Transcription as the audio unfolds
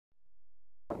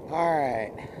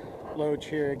Alright, Loach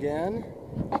here again.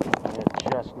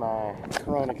 Adjust my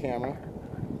Corona camera.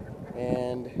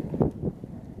 And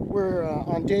we're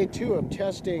on day 2 of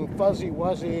testing Fuzzy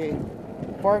Wuzzy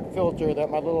fart filter that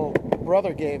my little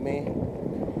brother gave me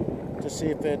to see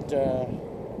if it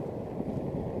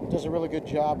does a really good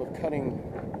job of cutting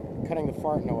the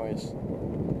fart noise,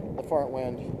 the fart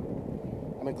wind.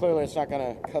 I mean, clearly it's not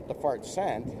going to cut the fart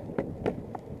scent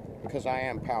because I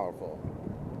am powerful,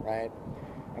 right?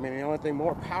 I mean, the only thing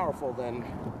more powerful than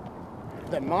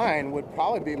mine would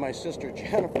probably be my sister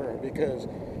Jennifer, because,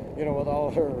 you know, with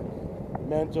all her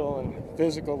mental and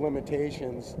physical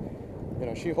limitations, you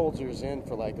know, she holds hers in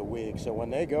for like a week. So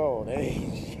when they go,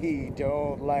 she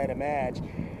don't light a match,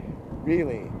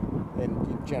 really.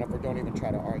 And Jennifer, don't even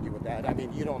try to argue with that. I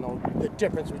mean, you don't know the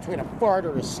difference between a fart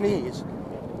or a sneeze.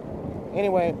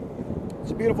 Anyway,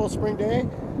 it's a beautiful spring day.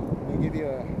 I'll give you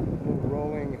a little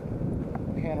rolling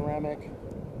panoramic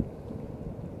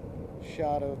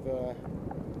shot of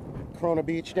Corona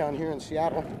Beach down here in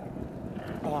Seattle.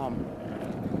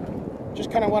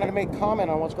 Just kind of wanted to make comment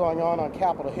on what's going on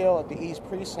Capitol Hill at the East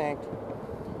Precinct.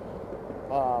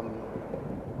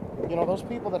 You know, those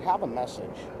people that have a message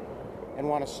and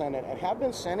want to send it and have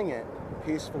been sending it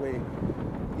peacefully,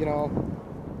 you know,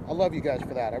 I love you guys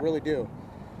for that. I really do.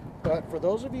 But for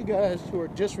those of you guys who are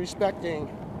disrespecting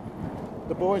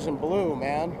the boys in blue,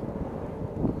 man,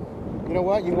 you know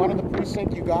what? You wanted the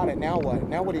precinct, you got it. Now what?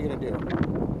 Now what are you going to do?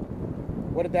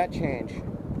 What did that change?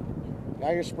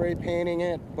 Now you're spray painting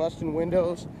it, busting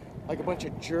windows like a bunch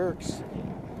of jerks.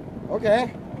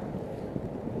 Okay.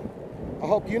 I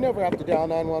hope you never have to dial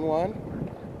 911.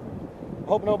 I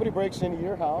hope nobody breaks into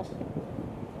your house.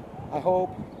 I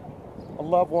hope a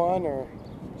loved one or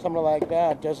somebody like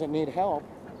that doesn't need help.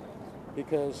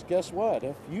 Because guess what?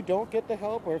 If you don't get the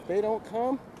help, or if they don't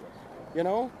come, you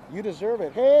know, you deserve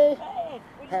it. Hey!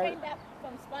 We just came back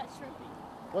from Spot Shrimpy.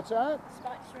 What's that?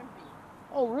 Spot Shrimpy.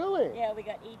 Oh, really? Yeah, we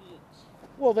got 80 each.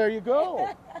 Well, there you go.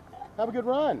 Have a good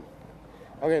run.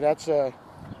 Okay, that's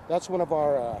one of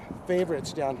our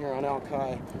favorites down here on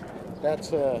Alki.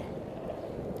 That's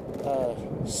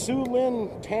Sue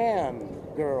Lynn Tan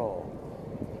girl.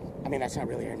 I mean, that's not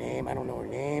really her name. I don't know her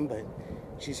name, but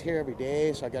she's here every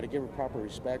day, so I got to give her proper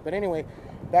respect. But anyway,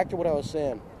 back to what I was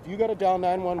saying. If you got to dial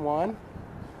 911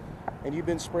 and you've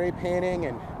been spray painting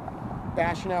and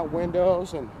bashing out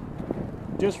windows and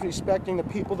disrespecting the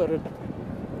people that are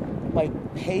like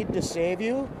paid to save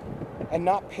you and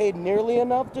not paid nearly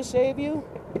enough to save you,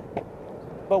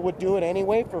 but would do it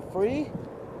anyway for free,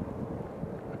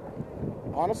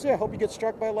 honestly, I hope you get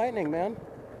struck by lightning, man.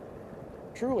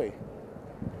 Truly.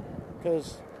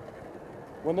 Because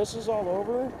when this is all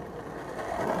over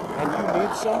and you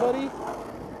need somebody,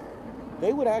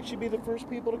 they would actually be the first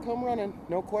people to come running.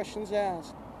 No questions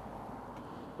asked.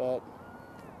 But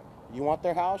you want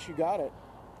their house, you got it.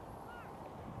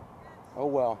 Oh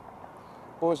well.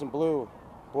 Boys in blue,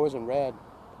 boys in red.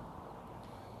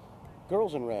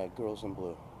 Girls in red, girls in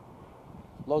blue.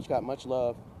 Loach got much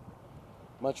love,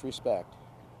 much respect.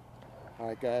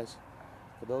 Alright guys,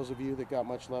 for those of you that got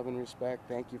much love and respect,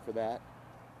 thank you for that.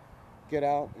 Get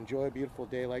out, enjoy a beautiful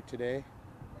day like today.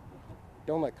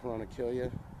 Don't let Corona kill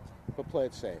you, but play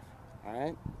it safe,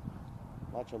 alright?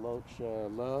 Lots of Loach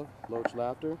love, Loach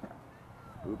laughter.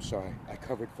 Oops, sorry, I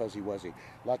covered Fuzzy Wuzzy.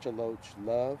 Lots of Loach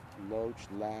love, Loach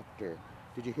laughter.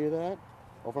 Did you hear that?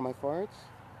 Over my farts?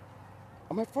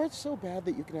 Are my farts so bad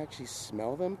that you can actually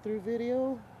smell them through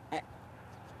video?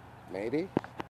 Maybe.